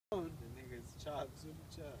chops.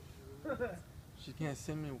 She can't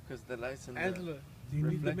see me because the lights in Angela, do you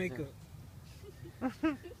need the makeup? I'll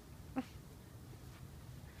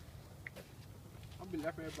be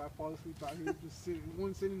laughing if I fall asleep out here. Just sitting,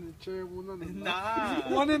 one sitting in the chair, one on the Nah.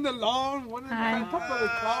 one in the lawn, one in the on top of the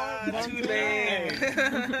car. Too late.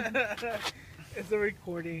 It's a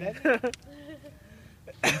recording.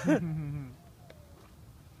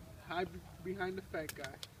 Hide behind the fat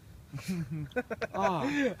guy. Oh,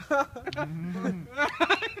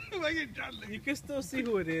 Like a John You can still see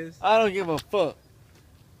who it is. I don't give a fuck.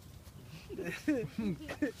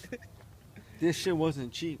 This shit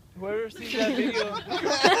wasn't cheap. Whoever sees that video.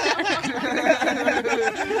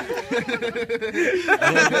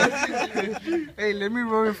 Hey, let me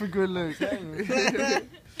roll it for good luck.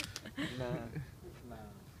 Nah.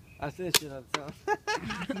 I said shit all the time.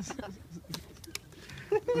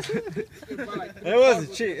 It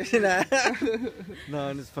wasn't cheap. Nah. No,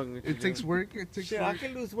 I'm just fucking with you. It takes work. It takes Shit, work. I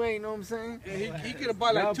can lose weight, you know what I'm saying? And he could have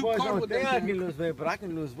bought like Y'all 2 boys cars don't with think I that. can lose weight, but I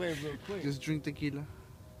can lose weight real quick. Just drink tequila.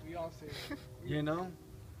 We all say that. You know?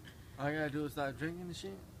 All I gotta do is start drinking and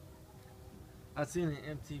shit. I seen an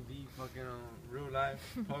MTV fucking real life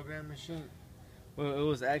program and shit. Well, it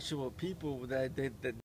was actual people that